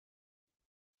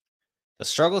The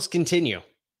struggles continue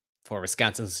for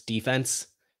Wisconsin's defense.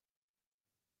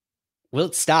 Will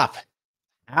it stop?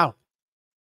 How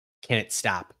can it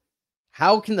stop?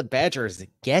 How can the Badgers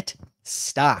get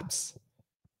stops?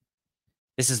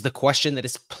 This is the question that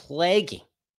is plaguing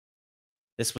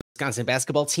this Wisconsin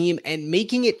basketball team and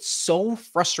making it so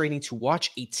frustrating to watch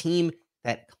a team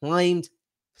that climbed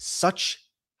such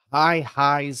high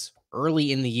highs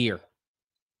early in the year.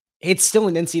 It's still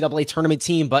an NCAA tournament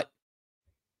team, but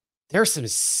there's some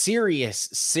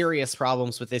serious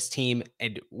problems with this team,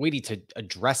 and we need to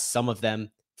address some of them.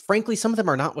 Frankly, some of them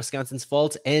are not Wisconsin's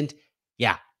fault, and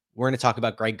yeah, we're going to talk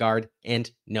about Greg Gard,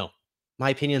 and no,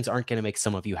 my opinions aren't going to make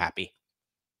some of you happy.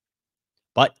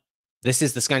 But this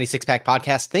is the Scotty Six Pack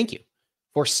Podcast. Thank you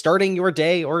for starting your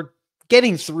day or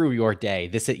getting through your day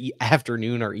this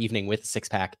afternoon or evening with Six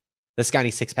Pack. The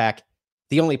Scotty Six Pack,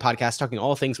 the only podcast talking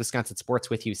all things Wisconsin sports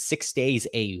with you 6 days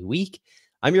a week.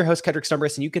 I'm your host, Kedrick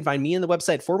Stumbris, and you can find me on the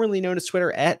website formerly known as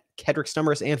Twitter at Kedrick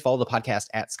Stumbris and follow the podcast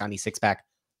at Scotty Six Pack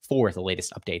for the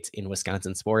latest updates in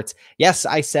Wisconsin sports. Yes,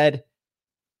 I said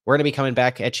we're going to be coming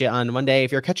back at you on Monday.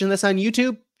 If you're catching this on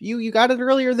YouTube, you got it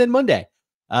earlier than Monday.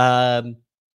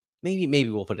 Maybe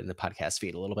we'll put it in the podcast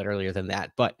feed a little bit earlier than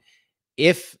that. But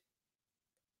if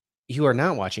you are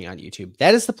not watching on YouTube,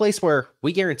 that is the place where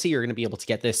we guarantee you're going to be able to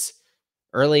get this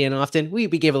early and often. We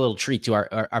gave a little treat to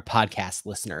our podcast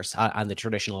listeners on the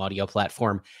traditional audio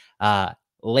platform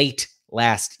late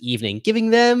last evening, giving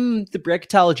them the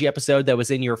bracketology episode that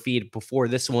was in your feed before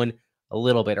this one a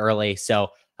little bit early.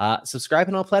 So subscribe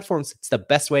on all platforms. It's the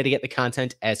best way to get the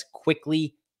content as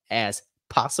quickly as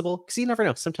possible, because you never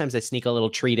know. Sometimes I sneak a little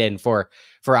treat in for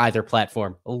either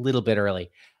platform a little bit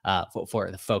early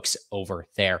for the folks over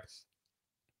there.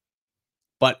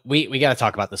 But we got to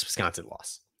talk about this Wisconsin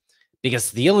loss,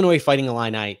 because the Illinois Fighting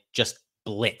Illini just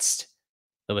blitzed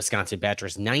the Wisconsin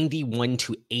Badgers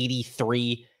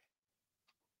 91-83.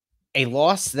 A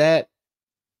loss that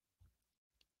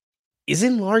is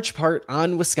in large part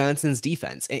on Wisconsin's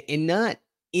defense, and not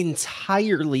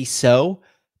entirely so,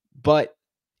 but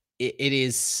it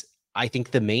is, I think,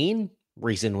 the main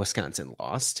reason Wisconsin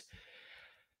lost.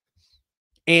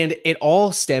 And it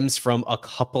all stems from a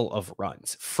couple of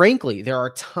runs. Frankly, there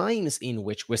are times in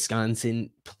which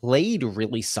Wisconsin played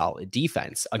really solid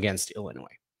defense against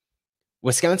Illinois.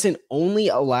 Wisconsin only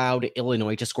allowed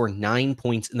Illinois to score 9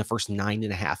 points in the first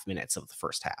 9.5 minutes of the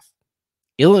first half.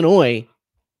 Illinois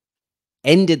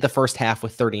ended the first half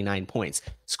with 39 points,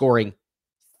 scoring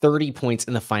 30 points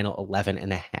in the final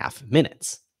 11.5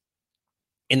 minutes.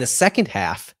 In the second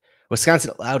half,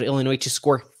 Wisconsin allowed Illinois to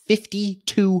score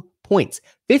 52 points.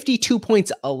 52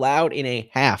 points allowed in a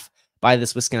half by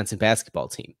this Wisconsin basketball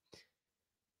team.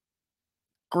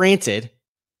 Granted,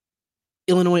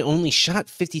 Illinois only shot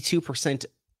 52%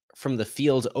 from the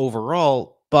field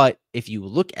overall, but if you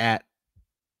look at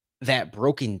that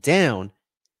broken down,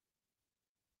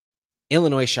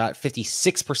 Illinois shot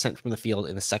 56% from the field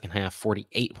in the second half,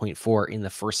 48.4 in the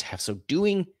first half. So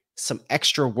doing some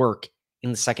extra work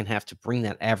in the second half to bring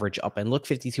that average up. And look,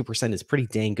 52% is pretty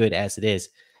dang good as it is.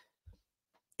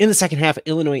 In the second half,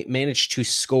 Illinois managed to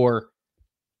score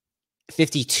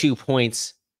 52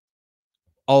 points,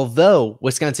 although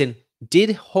Wisconsin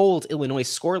did hold Illinois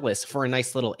scoreless for a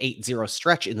nice little 8-0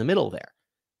 stretch in the middle there.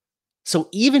 So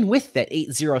even with that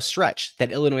 8-0 stretch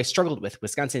that Illinois struggled with,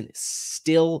 Wisconsin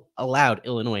still allowed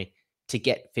Illinois to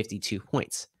get 52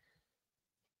 points.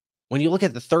 When you look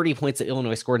at the 30 points that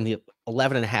Illinois scored in the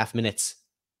 11.5 minutes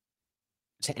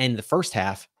to end the first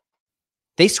half,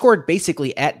 they scored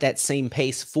basically at that same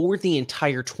pace for the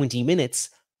entire 20 minutes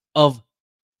of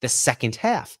the second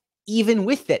half, even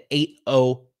with that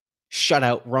 8-0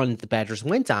 shutout run the Badgers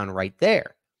went on right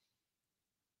there.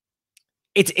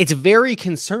 It's very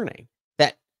concerning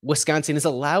that Wisconsin is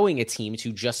allowing a team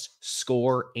to just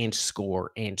score and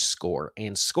score and score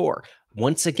and score.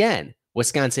 Once again,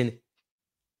 Wisconsin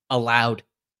allowed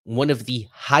one of the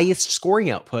highest scoring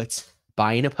outputs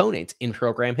by an opponent in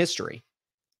program history.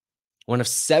 One of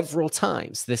several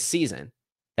times this season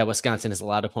that Wisconsin has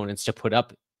allowed opponents to put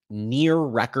up near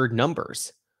record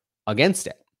numbers against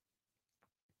it.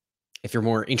 If you're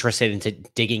more interested into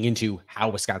digging into how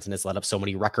Wisconsin has let up so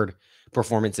many record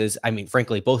performances, I mean,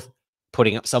 frankly, both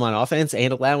putting up some on offense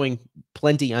and allowing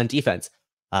plenty on defense,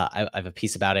 I have a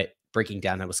piece about it breaking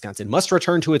down how Wisconsin must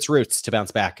return to its roots to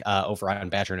bounce back over on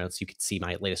Badger Notes. You can see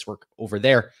my latest work over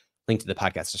there, linked to the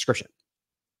podcast description.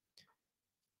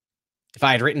 If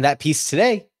I had written that piece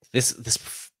today, this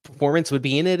performance would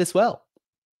be in it as well.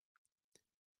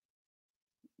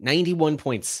 91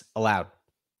 points allowed.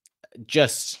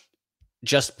 Just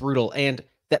brutal. And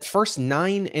that first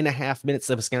 9.5 minutes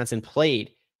that Wisconsin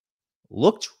played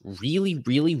looked really,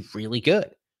 really, really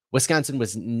good. Wisconsin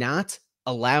was not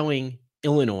allowing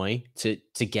Illinois to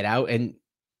get out and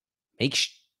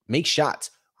make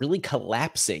shots, really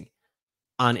collapsing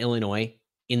on Illinois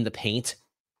in the paint,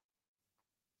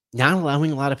 not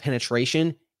allowing a lot of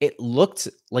penetration. It looked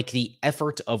like the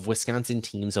effort of Wisconsin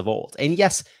teams of old. And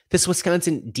yes, this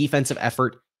Wisconsin defensive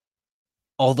effort,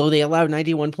 although they allowed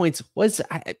 91 points, was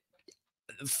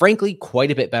frankly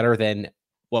quite a bit better than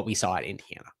what we saw at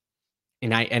Indiana.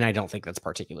 And I don't think that's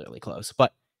particularly close,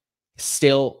 but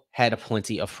still had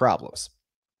plenty of problems.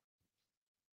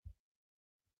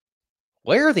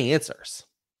 Where are the answers?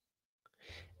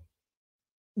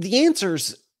 The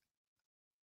answers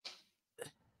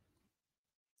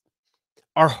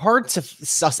are hard to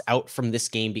suss out from this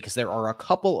game because there are a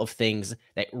couple of things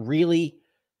that really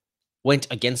went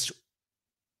against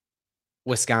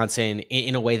Wisconsin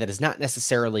in a way that is not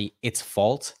necessarily its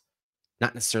fault,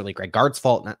 not necessarily Greg Gard's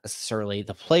fault, not necessarily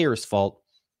the player's fault.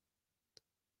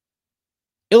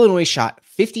 Illinois shot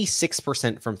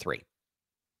 56% from three,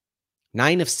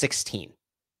 9 of 16.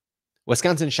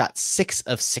 Wisconsin shot 6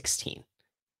 of 16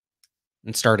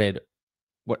 and started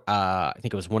I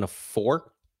think it was 1 of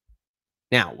 4.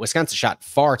 Now, Wisconsin shot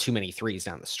far too many threes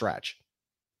down the stretch.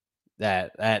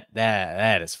 That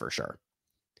is for sure.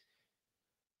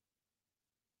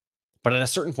 But at a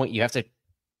certain point, you have to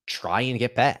try and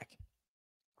get back.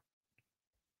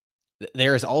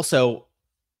 There is also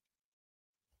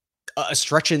a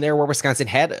stretch in there where Wisconsin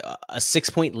had a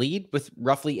 6-point lead with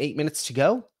roughly 8 minutes to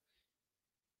go.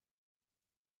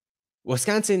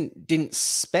 Wisconsin didn't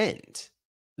spend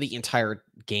the entire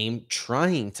game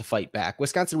trying to fight back.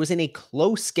 Wisconsin was in a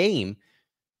close game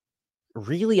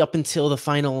really up until the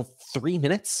final 3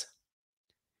 minutes.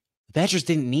 The Badgers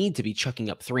didn't need to be chucking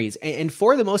up threes, and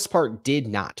for the most part did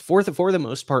not. For the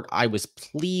most part, I was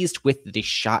pleased with the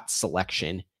shot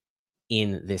selection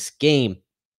in this game.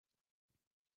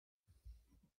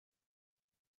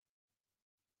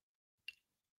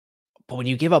 But when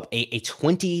you give up a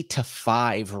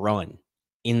 20-5 run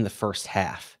in the first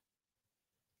half,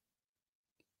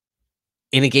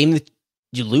 in a game that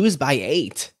you lose by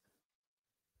 8,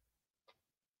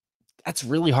 that's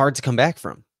really hard to come back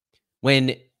from.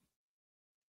 When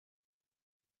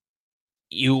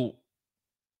you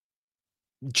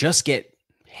just get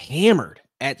hammered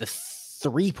at the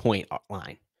 3-point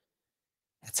line,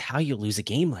 that's how you lose a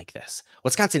game like this.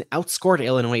 Wisconsin outscored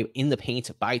Illinois in the paint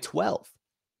by 12.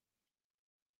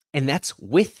 And that's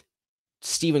with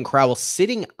Steven Crowell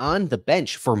sitting on the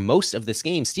bench for most of this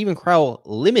game. Steven Crowell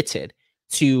limited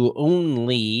to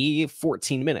only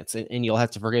 14 minutes. And you'll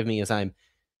have to forgive me as I'm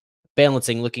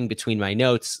balancing, looking between my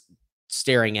notes,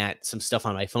 staring at some stuff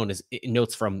on my phone as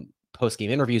notes from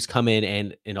post-game interviews come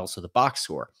in and also the box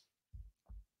score.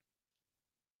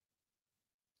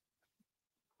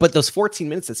 But those 14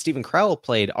 minutes that Steven Crowell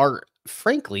played are,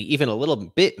 frankly, even a little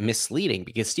bit misleading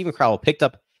because Steven Crowell picked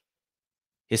up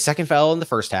his second foul in the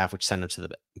first half, which sent him to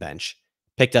the bench,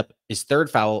 picked up his third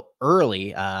foul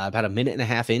early, about a minute and a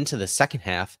half into the second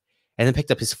half, and then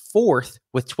picked up his fourth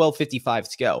with 12:55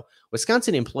 to go.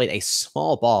 Wisconsin employed a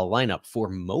small ball lineup for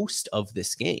most of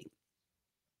this game.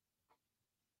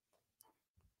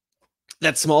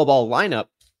 That small ball lineup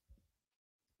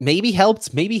maybe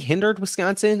helped, maybe hindered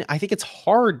Wisconsin. I think it's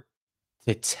hard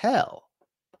to tell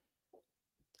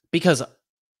because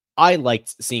I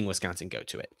liked seeing Wisconsin go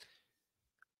to it.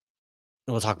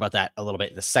 And we'll talk about that a little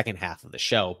bit in the second half of the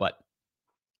show, but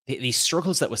the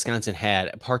struggles that Wisconsin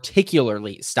had,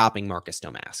 particularly stopping Marcus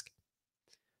Domask.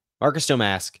 Marcus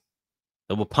Domask,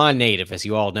 the Waupun native, as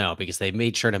you all know, because they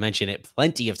made sure to mention it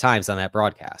plenty of times on that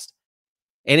broadcast.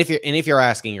 And if you're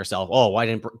asking yourself, oh, why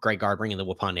didn't Greg Gard bring in the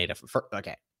Waupun native?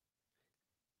 Okay.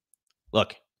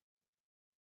 Look,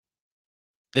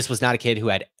 this was not a kid who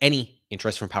had any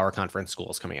interest from power conference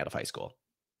schools coming out of high school.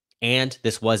 And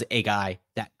this was a guy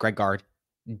that Greg Gard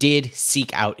did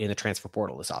seek out in the transfer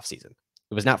portal this offseason.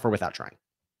 It was not for without trying.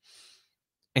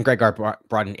 And Greg Gard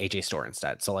brought in AJ Storr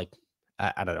instead. So,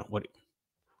 I don't know. What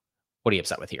are you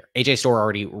upset with here? AJ Storr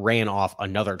already ran off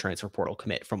another transfer portal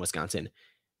commit from Wisconsin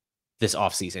this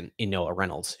offseason in Noah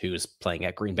Reynolds, who's playing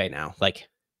at Green Bay now.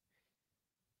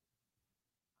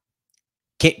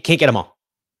 Can't get them all.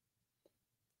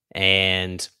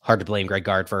 And hard to blame Greg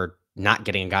Gard for not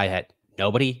getting a guy that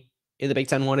nobody in the Big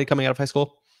Ten wanted coming out of high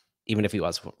school, even if he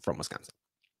was from Wisconsin.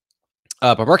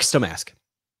 But Marcus Domask.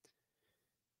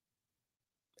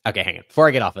 Okay, hang on. Before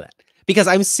I get off of that, because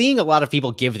I'm seeing a lot of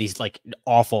people give these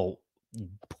awful,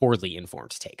 poorly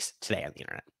informed takes today on the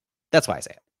internet. That's why I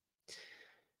say it.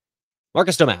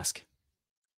 Marcus Domask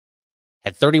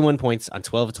had 31 points on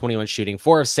 12 of 21 shooting,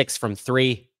 4 of 6 from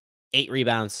 3, 8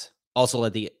 rebounds, Also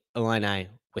led the Illini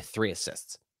with 3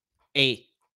 assists. A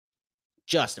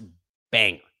just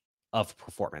banger of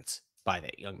performance by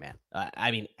that young man.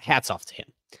 I mean, hats off to him.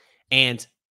 And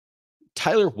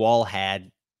Tyler Wall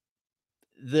had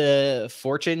the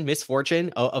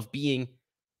misfortune of being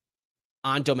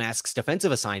on Domask's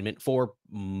defensive assignment for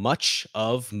most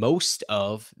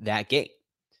of that game.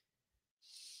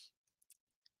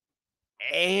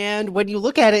 And when you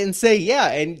look at it and say,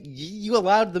 yeah, and you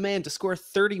allowed the man to score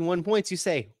 31 points, you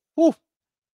say, whew,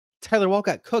 Tyler Wall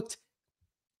got cooked.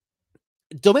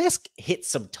 Domask hit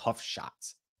some tough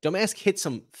shots. Domask hit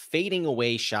some fading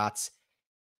away shots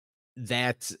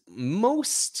that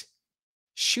most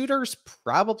shooters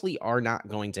probably are not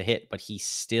going to hit, but he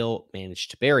still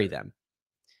managed to bury them.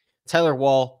 Tyler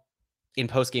Wall, in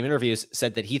post-game interviews,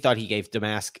 said that he thought he gave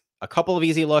Domask a couple of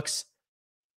easy looks,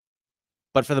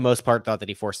 but for the most part, thought that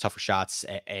he forced tougher shots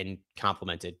and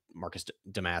complimented Marcus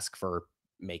Domask for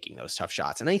making those tough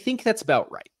shots. And I think that's about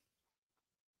right.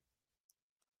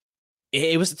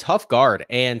 It was a tough guard,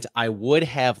 and I would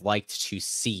have liked to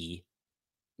see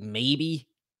maybe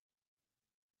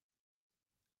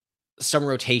some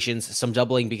rotations, some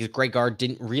doubling, because Greg Gard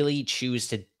didn't really choose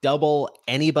to double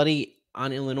anybody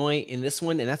on Illinois in this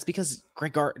one. And that's because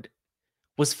Greg Gard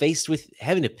was faced with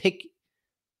having to pick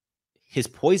his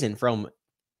poison from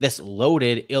this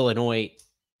loaded Illinois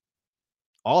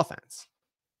offense.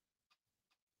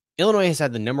 Illinois has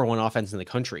had the number 1 offense in the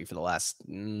country for the last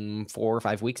 4 or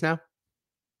 5 weeks now.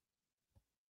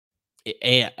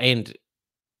 And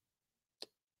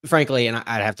frankly, and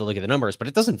I'd have to look at the numbers, but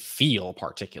it doesn't feel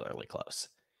particularly close.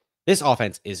 This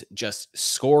offense is just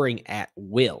scoring at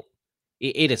will.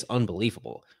 It is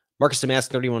unbelievable. Marcus Domask,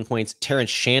 31 points.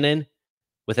 Terrence Shannon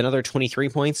with another 23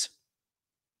 points.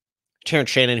 Terrence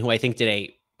Shannon, who I think did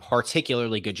a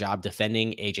particularly good job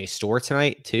defending AJ Storr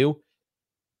tonight, too.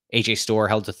 AJ Storr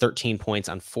held to 13 points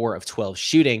on 4 of 12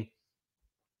 shooting.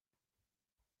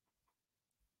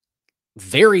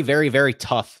 Very, very, very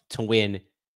tough to win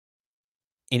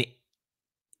in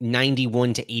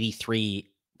 91 to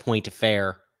 83 point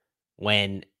affair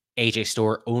when AJ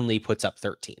Storr only puts up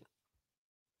 13.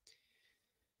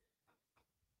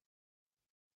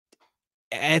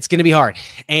 It's going to be hard.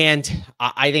 And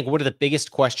I think one of the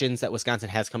biggest questions that Wisconsin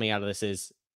has coming out of this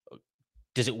is,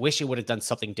 does it wish it would have done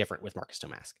something different with Marcus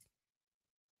Domask?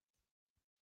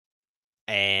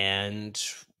 And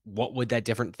what would that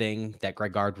different thing that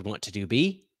Greg Gard would want to do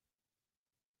be?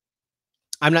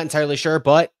 I'm not entirely sure,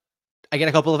 but I get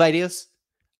a couple of ideas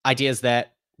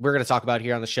that we're going to talk about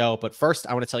here on the show. But first,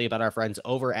 I want to tell you about our friends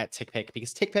over at TickPick,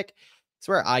 because TickPick is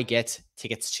where I get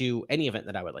tickets to any event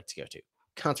that I would like to go to.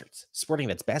 Concerts, sporting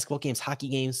events, basketball games, hockey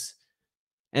games,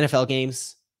 NFL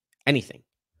games, anything.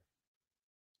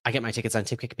 I get my tickets on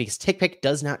TickPick because TickPick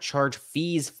does not charge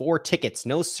fees for tickets.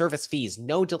 No service fees,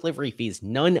 no delivery fees,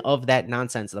 none of that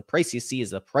nonsense. The price you see is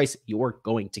the price you're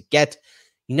going to get.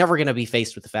 You're never going to be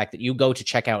faced with the fact that you go to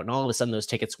check out and all of a sudden those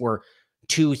tickets were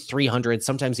 $200-$300,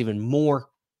 sometimes even more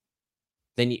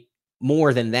than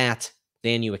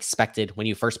you expected when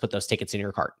you first put those tickets in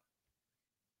your cart.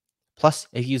 Plus,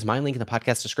 if you use my link in the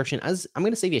podcast description, I'm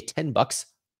going to save you $10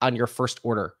 on your first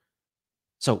order.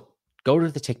 So go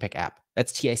to the TickPick app.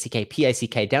 That's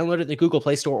TickPick. Download it in the Google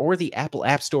Play Store or the Apple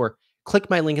App Store. Click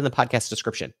my link in the podcast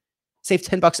description. Save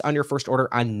 $10 on your first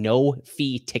order on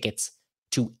no-fee tickets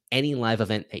to any live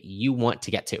event that you want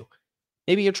to get to.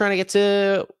 Maybe you're trying to get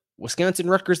to Wisconsin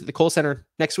Rutgers at the Kohl Center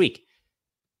next week.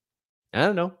 I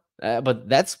don't know. But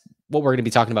that's what we're going to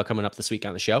be talking about coming up this week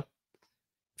on the show.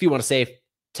 If you want to save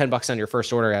 $10 on your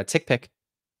first order at TickPick,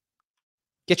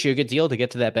 get you a good deal to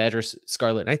get to that Badgers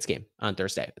Scarlet Knights game on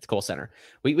Thursday at the Kohl Center.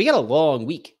 We got a long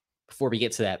week before we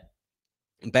get to that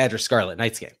Badgers Scarlet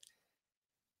Knights game.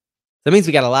 That means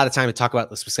we got a lot of time to talk about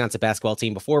this Wisconsin basketball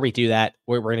team. Before we do that,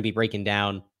 we're going to be breaking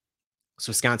down this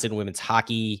Wisconsin women's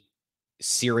hockey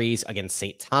series against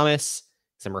St. Thomas.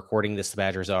 As I'm recording this, the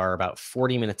Badgers are about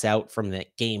 40 minutes out from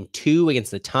that game 2 against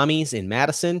the Tommies in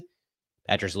Madison.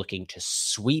 Badgers looking to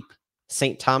sweep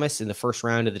St. Thomas in the first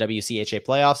round of the WCHA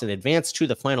playoffs and advance to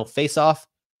the final faceoff,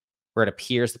 where it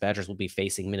appears the Badgers will be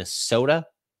facing Minnesota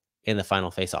in the final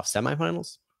faceoff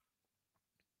semifinals.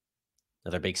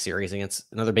 Another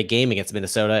big game against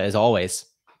Minnesota, as always.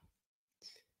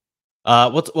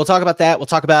 We'll talk about that. We'll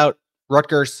talk about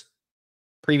Rutgers,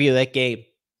 preview that game,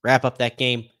 wrap up that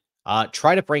game.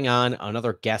 Try to bring on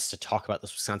another guest to talk about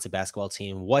this Wisconsin basketball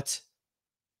team, what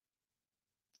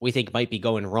we think might be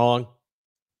going wrong.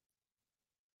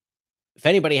 If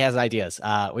anybody has ideas,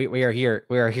 we are here.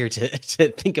 We are here to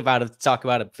think about it, to talk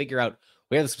about it, figure out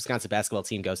where this Wisconsin basketball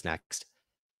team goes next.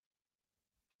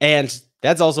 And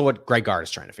that's also what Greg Gard is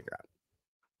trying to figure out.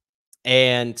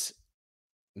 And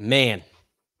man,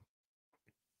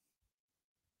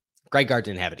 Greg Gard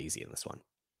didn't have it easy in this one.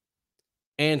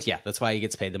 And yeah, that's why he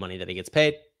gets paid the money that he gets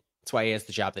paid. That's why he has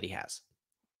the job that he has.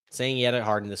 Saying he had it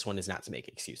hard in this one is not to make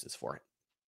excuses for it.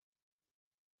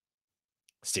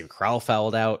 Steve Crowell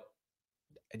fouled out.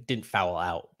 Didn't foul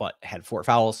out, but had 4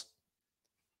 fouls.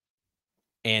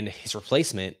 And his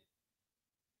replacement,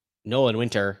 Nolan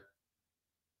Winter,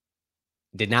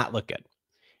 did not look good.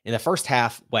 In the first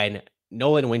half, when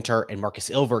Nolan Winter and Marcus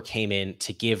Ilver came in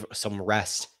to give some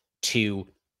rest to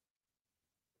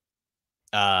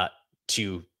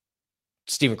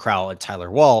Stephen Crowell and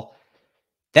Tyler Wall,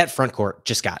 that front court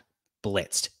just got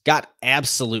blitzed, got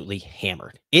absolutely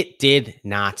hammered. It did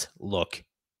not look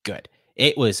good.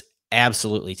 It was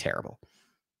absolutely terrible.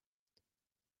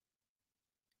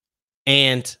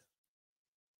 And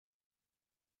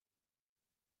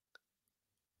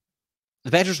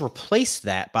the Badgers replaced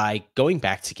that by going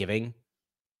back to giving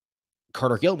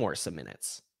Carter Gilmore some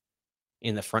minutes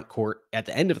in the front court at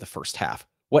the end of the first half.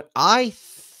 What I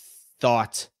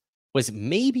thought was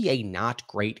maybe a not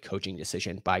great coaching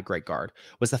decision by Greg Gard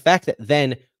was the fact that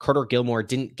then Carter Gilmore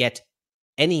didn't get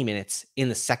any minutes in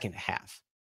the second half.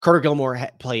 Carter Gilmore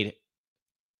had played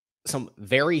some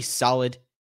very solid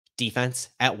defense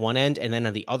at one end, and then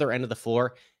on the other end of the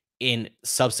floor in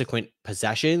subsequent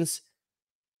possessions,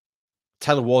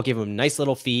 Tyler Wall gave him a nice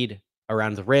little feed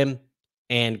around the rim,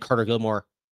 and Carter Gilmore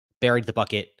buried the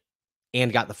bucket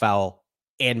and got the foul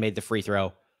and made the free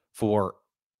throw for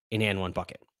an and one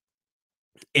bucket.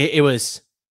 It was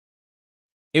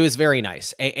very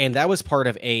nice. And that was part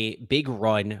of a big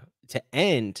run to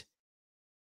end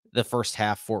the first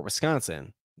half for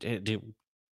Wisconsin, to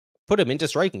put them into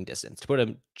striking distance, to put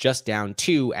them just down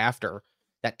 2 after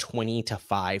that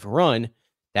 20-5 run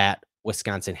that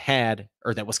Wisconsin had,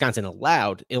 or that Wisconsin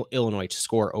allowed Illinois to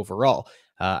score overall.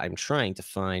 I'm trying to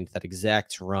find that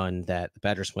exact run that the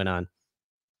Badgers went on.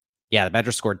 Yeah, the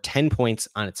Badgers scored 10 points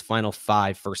on its final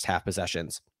 5 first half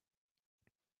possessions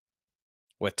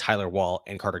with Tyler Wall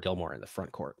and Carter Gilmore in the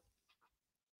front court.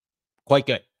 Quite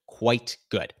good. Quite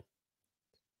good.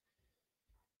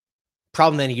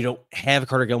 Problem then, you don't have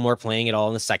Carter Gilmore playing at all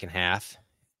in the second half.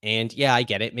 And yeah, I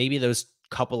get it. Maybe those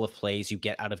couple of plays you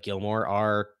get out of Gilmore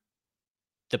are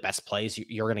the best plays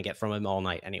you're going to get from him all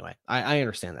night anyway. I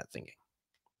understand that thinking.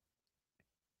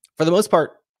 For the most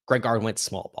part, Greg Gard went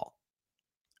small ball,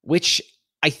 which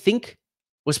I think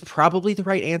was probably the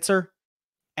right answer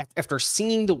after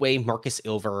seeing the way Marcus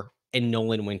Ilver and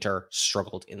Nolan Winter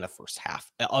struggled in the first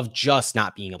half, of just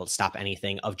not being able to stop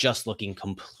anything, of just looking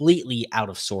completely out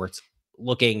of sorts,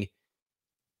 looking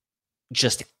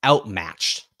just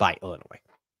outmatched by Illinois.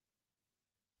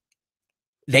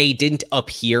 They didn't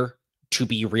appear to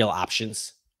be real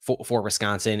options for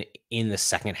Wisconsin in the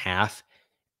second half,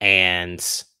 and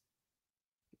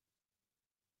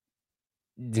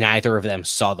neither of them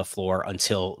saw the floor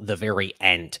until the very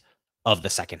end of the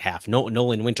second half.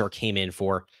 Nolan Winter came in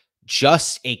for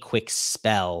just a quick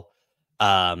spell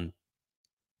in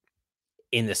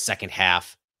the second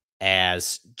half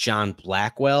as John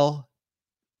Blackwell.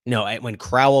 No, when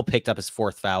Crowell picked up his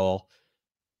 4th foul,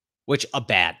 which a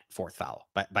bad 4th foul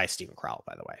by Stephen Crowell,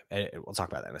 by the way. We'll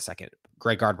talk about that in a second.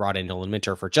 Greg Gard brought in Nolan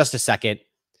Winter for just a second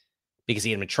because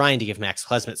he had been trying to give Max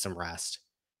Klesmit some rest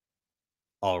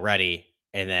already,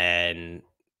 and then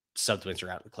subbed Winter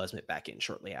out and Klesmit back in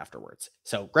shortly afterwards.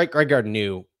 So Greg Gard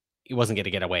knew he wasn't going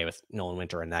to get away with Nolan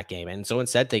Winter in that game. And so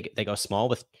instead, they go small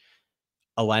with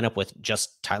a lineup with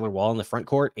just Tyler Wall in the front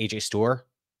court, AJ Storr,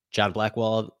 John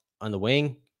Blackwell on the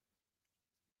wing,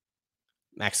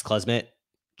 Max Klesmit,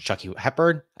 Chucky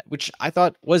Hepburn, which I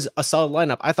thought was a solid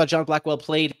lineup. I thought John Blackwell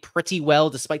played pretty well,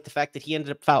 despite the fact that he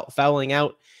ended up fouling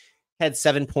out, had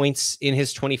 7 points in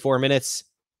his 24 minutes.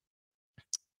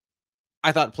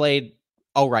 I thought played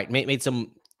all right, made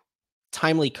some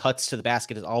timely cuts to the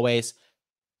basket as always.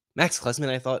 Max Klesmit,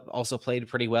 I thought, also played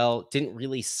pretty well. Didn't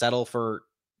really settle for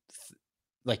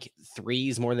like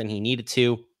threes more than he needed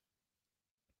to.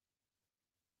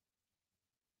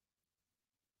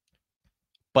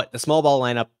 But the small ball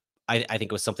lineup, I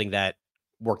think, was something that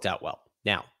worked out well.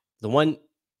 Now, the one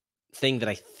thing that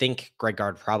I think Greg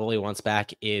Gard probably wants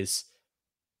back is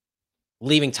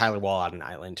leaving Tyler Wall on an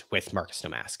island with Marcus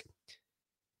Domask.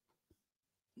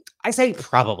 I say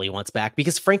probably wants back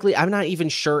because, frankly, I'm not even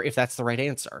sure if that's the right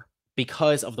answer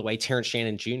because of the way Terrence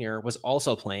Shannon Jr. was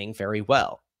also playing very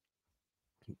well.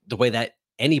 The way that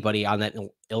anybody on that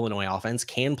Illinois offense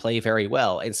can play very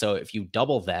well. And so if you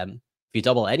double them, if you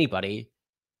double anybody,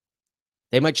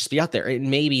 they might just be out there.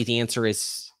 And maybe the answer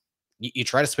is you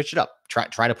try to switch it up.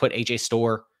 Try to put AJ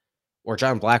Storr or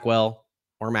John Blackwell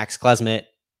or Max Klesmit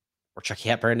or Chucky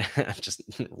Hepburn. I'm just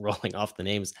rolling off the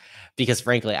names because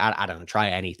frankly, I don't know, try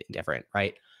anything different,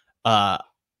 right? Uh,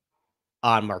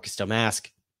 on Marcus Domask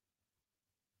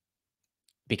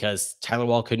because Tyler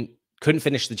Wall couldn't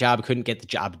finish the job, couldn't get the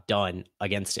job done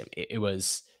against him. It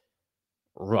was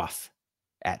rough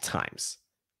at times.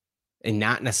 And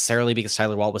not necessarily because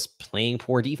Tyler Wall was playing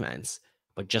poor defense,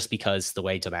 but just because the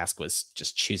way Domask was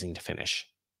just choosing to finish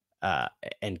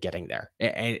and getting there.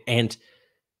 And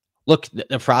look,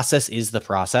 the process is the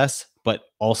process, but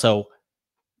also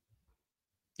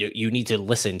you need to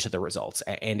listen to the results.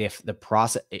 And if the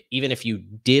process, even if you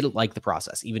did like the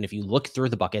process, even if you look through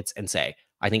the buckets and say,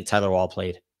 I think Tyler Wall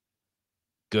played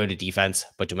good defense,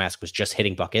 but Domask was just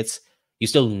hitting buckets, you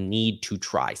still need to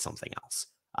try something else.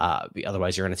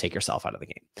 Otherwise, you're going to take yourself out of the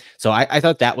game. So I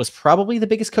thought that was probably the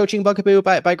biggest coaching bugaboo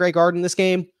by Greg Gard in this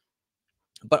game.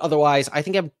 But otherwise, I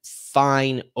think I'm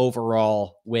fine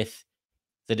overall with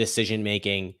the decision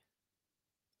making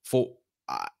for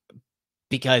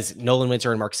because Nolan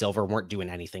Winter and Mark Silver weren't doing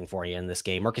anything for you in this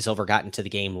game. Marcus Silver got into the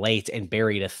game late and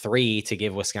buried a 3 to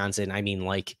give Wisconsin, I mean,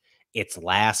 like its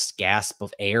last gasp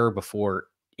of air before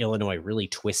Illinois really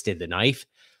twisted the knife.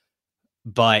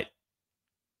 But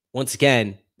once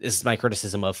again, this is my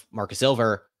criticism of Marcus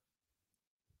Silver.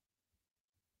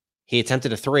 He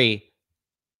attempted a 3.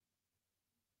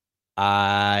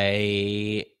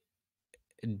 I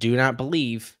do not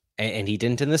believe, and he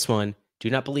didn't in this one, do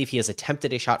not believe he has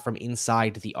attempted a shot from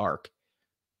inside the arc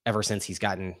ever since he's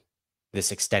gotten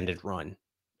this extended run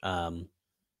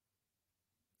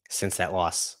since that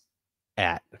loss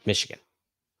at Michigan.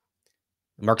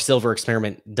 Mark Silver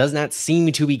experiment does not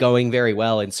seem to be going very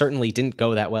well and certainly didn't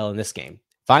go that well in this game.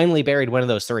 Finally buried one of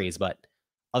those 3s, but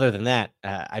other than that,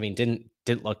 I mean, didn't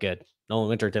look good. Nolan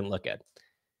Winter didn't look good.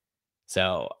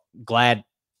 So glad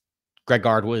Greg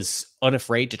Gard was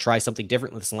unafraid to try something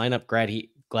different with this lineup.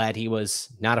 Glad he was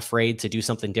not afraid to do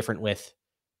something different with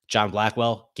John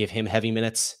Blackwell, give him heavy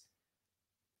minutes.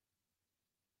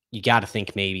 You got to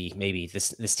think maybe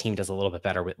this team does a little bit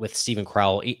better with Steven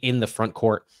Crowell in the front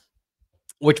court,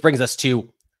 which brings us to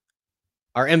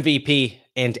our MVP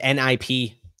and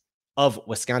NIP of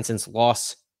Wisconsin's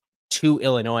loss to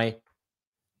Illinois.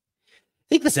 I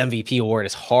think this MVP award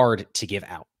is hard to give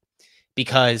out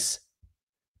because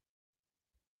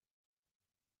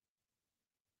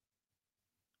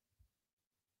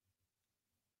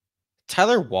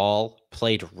Tyler Wall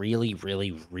played really,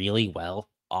 really, really well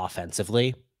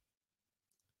offensively.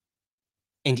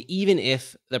 And even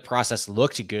if the process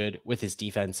looked good with his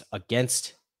defense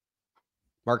against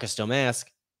Marcus Domask,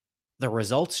 the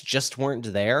results just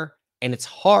weren't there. And it's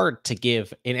hard to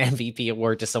give an MVP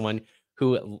award to someone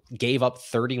who gave up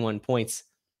 31 points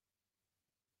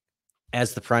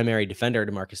as the primary defender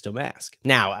to Marcus Domask.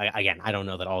 Now, again, I don't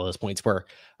know that all those points were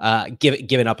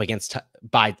given up against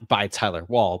by Tyler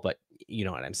Wall, but you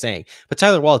know what I'm saying. But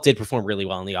Tyler Wall did perform really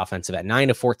well in the offensive at 9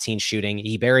 of 14 shooting.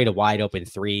 He buried a wide open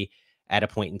 3 at a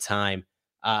point in time.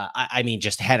 I mean,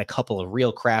 just had a couple of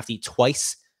real crafty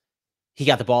twice. He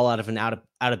got the ball out of an out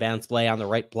of bounds play on the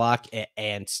right block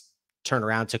and turned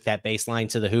around, took that baseline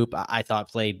to the hoop. I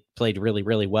thought played really,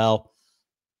 really well.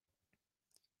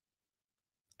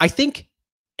 I think,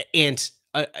 and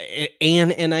an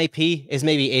NIP is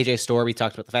maybe AJ Storr. We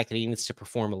talked about the fact that he needs to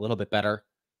perform a little bit better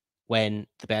when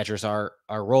the Badgers are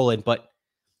rolling. But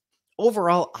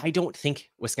overall, I don't think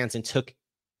Wisconsin took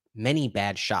many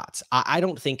bad shots. I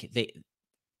don't think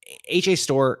AJ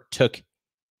Storr took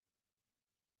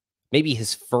maybe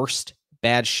his first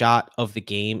bad shot of the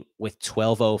game with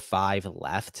 12:05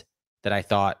 left that I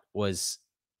thought was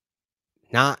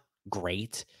not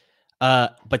great.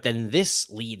 But then this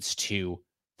leads to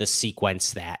the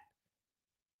sequence that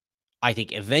I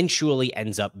think eventually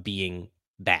ends up being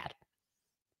bad.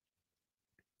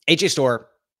 AJ Storr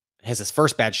has his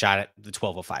first bad shot at the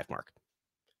 12:05 mark.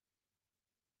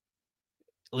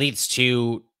 Leads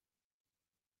to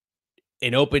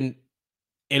an open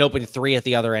 3 at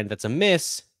the other end that's a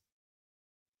miss,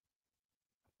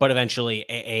 but eventually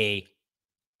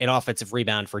an offensive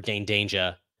rebound for Dane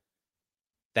Danger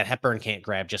that Hepburn can't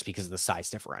grab just because of the size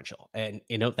differential. And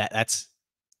you know that's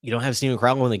you don't have Steven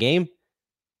Crowell in the game.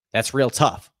 That's real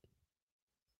tough.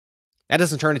 That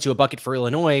doesn't turn into a bucket for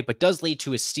Illinois, but does lead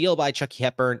to a steal by Chucky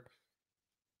Hepburn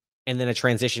and then a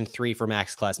transition 3 for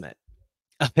Max Klesmet.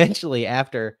 Eventually,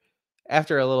 after a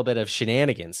little bit of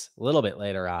shenanigans, a little bit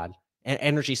later on, and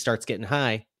energy starts getting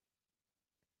high,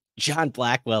 John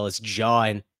Blackwell is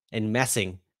jawing and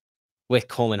messing with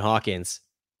Coleman Hawkins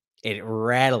and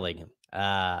rattling him.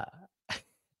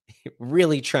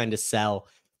 Really trying to sell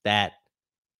that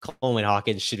Coleman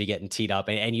Hawkins should be getting teed up,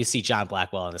 and you see John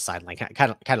Blackwell on the sideline,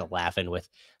 kind of laughing with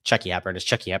Chucky Hepburn as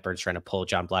Chucky Hepburn's trying to pull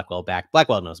John Blackwell back.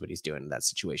 Blackwell knows what he's doing in that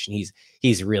situation.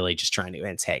 He's really just trying to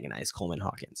antagonize Coleman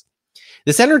Hawkins.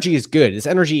 This energy is good. This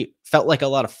energy felt like a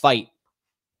lot of fight.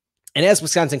 And as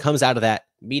Wisconsin comes out of that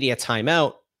media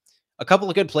timeout, a couple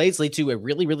of good plays lead to a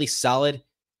really, really solid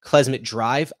Klesmit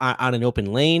drive on an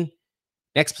open lane.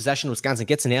 Next possession, Wisconsin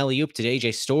gets an alley-oop to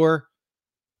AJ Storr.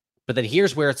 But then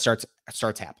here's where it starts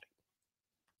happening.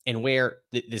 And where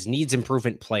this needs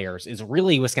improvement players is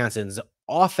really Wisconsin's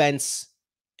offense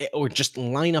or just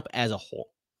lineup as a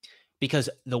whole. Because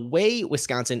the way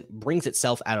Wisconsin brings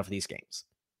itself out of these games,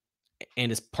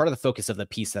 and is part of the focus of the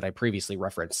piece that I previously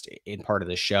referenced in part of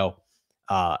this show,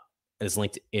 is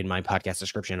linked in my podcast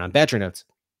description on Badger Notes.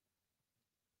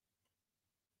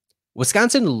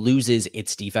 Wisconsin loses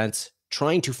its defense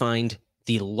trying to find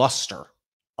the luster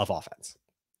of offense.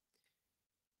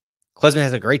 Klesmit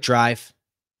has a great drive.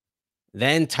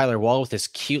 Then Tyler Wall with this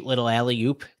cute little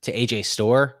alley-oop to AJ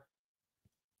Storr.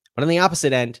 But on the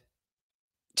opposite end,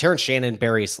 Terrence Shannon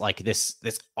buries like this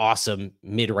awesome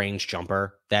mid-range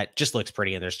jumper that just looks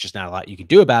pretty, and there's just not a lot you can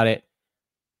do about it.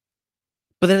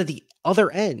 But then at the other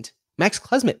end, Max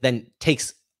Klesmit then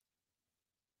takes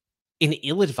an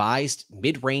ill-advised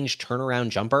mid-range turnaround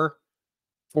jumper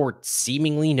for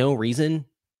seemingly no reason.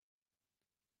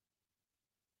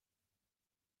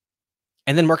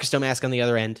 And then Marcus Domask on the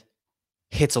other end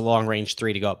hits a long-range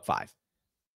 3 to go up 5.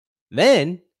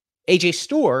 Then AJ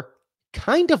Storr,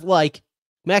 kind of like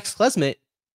Max Klesmit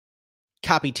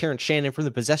copied Terrence Shannon from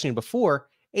the possession before,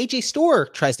 AJ Storr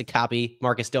tries to copy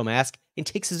Marcus Domask and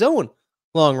takes his own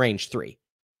long-range 3.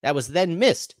 That was then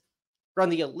missed around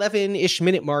the 11-ish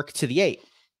minute mark to the 8.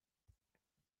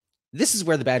 This is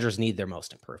where the Badgers need their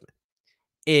most improvement,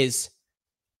 is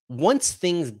once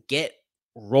things get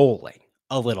rolling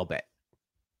a little bit,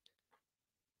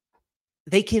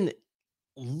 they can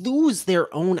lose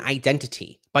their own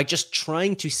identity by just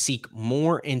trying to seek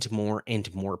more and more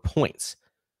and more points.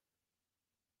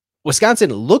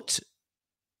 Wisconsin looked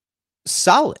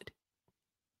solid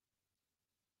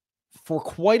for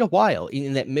quite a while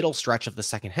in that middle stretch of the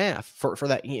second half, for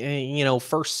that,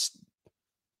 first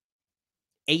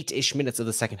 8-ish minutes of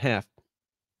the second half.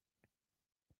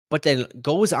 But then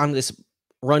goes on this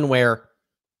run where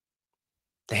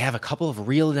they have a couple of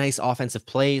real nice offensive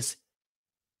plays.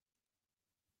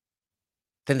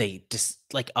 Then they just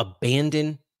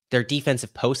abandon their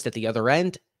defensive post at the other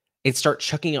end and start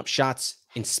chucking up shots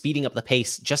and speeding up the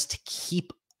pace just to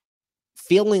keep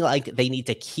feeling like they need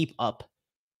to keep up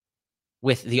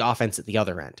with the offense at the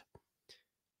other end.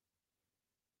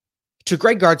 To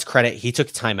Greg Gard's credit, he took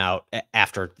timeout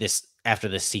after this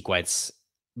sequence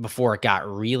before it got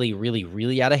really, really,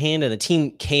 really out of hand, and the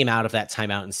team came out of that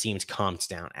timeout and seemed calmed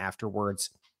down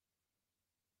afterwards.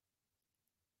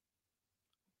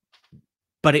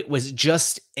 But it was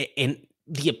just in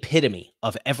the epitome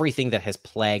of everything that has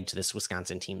plagued this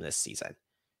Wisconsin team this season.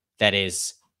 That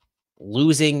is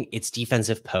losing its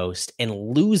defensive post and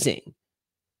losing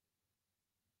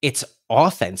its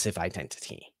offensive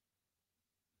identity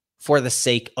for the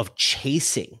sake of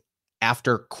chasing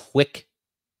after quick,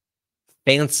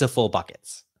 fanciful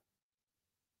buckets.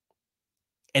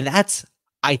 And that's,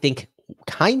 I think,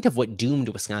 kind of what doomed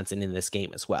Wisconsin in this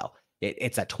game as well.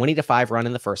 It's a 20-5 run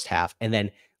in the first half, and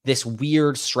then this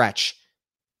weird stretch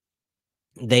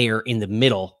there in the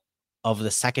middle of the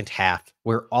second half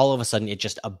where all of a sudden it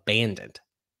just abandoned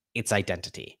its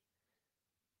identity.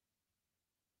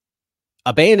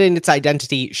 Abandoned its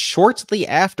identity shortly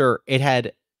after it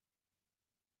had,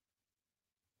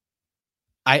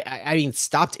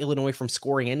 stopped Illinois from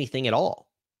scoring anything at all,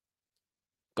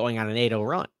 going on an 8-0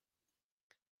 run.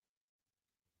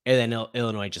 And then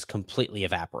Illinois just completely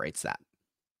evaporates that.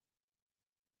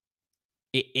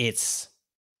 It's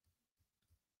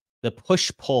the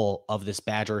push-pull of this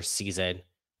Badgers season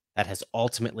that has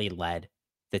ultimately led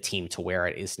the team to where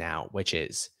it is now, which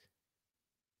is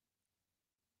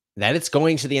that it's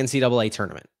going to the NCAA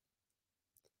tournament.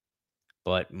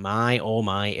 But my, oh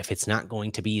my, if it's not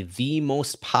going to be the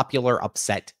most popular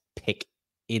upset pick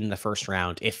in the first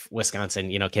round, if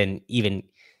Wisconsin, can even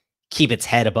keep its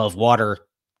head above water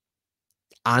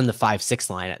on the 5-6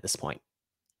 line at this point.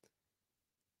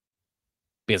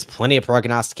 Because plenty of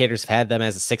prognosticators have had them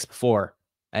as a 6 before.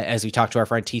 As we talked to our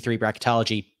friend T3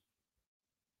 Bracketology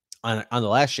on the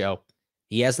last show,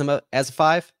 he has them as a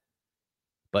 5.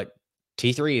 But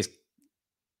T3 is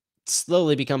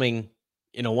slowly becoming,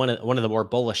 one of the more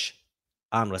bullish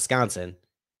on Wisconsin.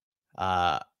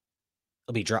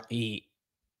 He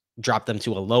dropped them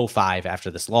to a low 5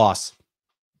 after this loss.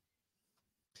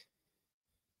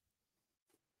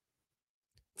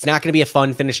 It's not going to be a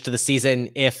fun finish to the season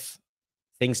if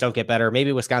things don't get better.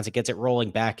 Maybe Wisconsin gets it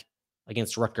rolling back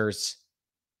against Rutgers.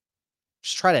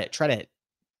 Just try to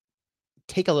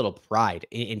take a little pride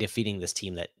in defeating this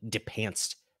team that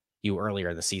depanced you earlier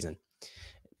in the season.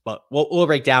 But we'll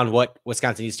break down what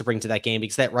Wisconsin needs to bring to that game,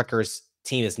 because that Rutgers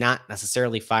team is not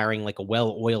necessarily firing like a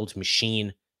well-oiled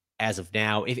machine as of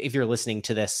now. If you're listening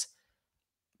to this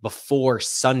before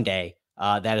Sunday,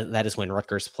 that is when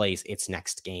Rutgers plays its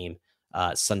next game,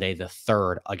 Sunday the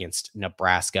 3rd against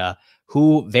Nebraska,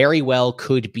 who very well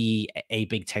could be a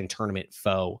Big Ten tournament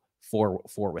foe for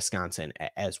Wisconsin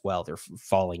as well. They're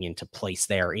falling into place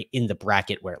there in the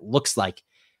bracket where it looks like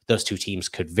those two teams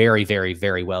could very, very,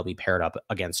 very well be paired up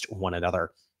against one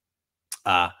another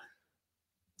on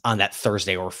that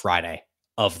Thursday or Friday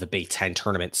of the Big Ten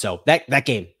tournament. So that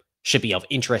game should be of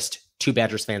interest to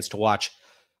Badgers fans to watch.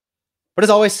 But as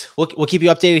always, we'll keep you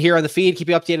updated here on the feed, keep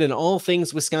you updated on all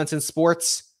things Wisconsin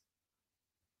sports,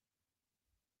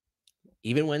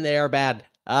 even when they are bad,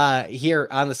 here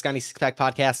on the Scotty Sixpack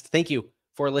podcast. Thank you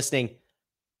for listening.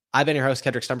 I've been your host,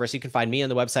 Kendrick Stumbris. You can find me on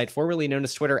the website, formerly known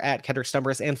as Twitter, at Kendrick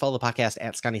Stumbris, and follow the podcast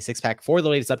at Scotty Sixpack for the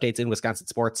latest updates in Wisconsin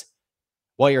sports.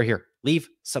 While you're here, leave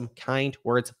some kind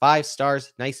words, 5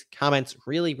 stars, nice comments.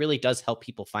 Really, really does help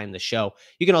people find the show.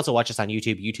 You can also watch us on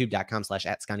YouTube,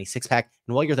 youtube.com/@ScottySixpack.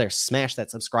 And while you're there, smash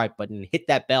that subscribe button and hit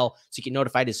that bell so you get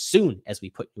notified as soon as we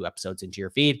put new episodes into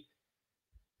your feed.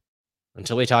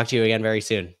 Until we talk to you again very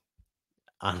soon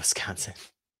on Wisconsin.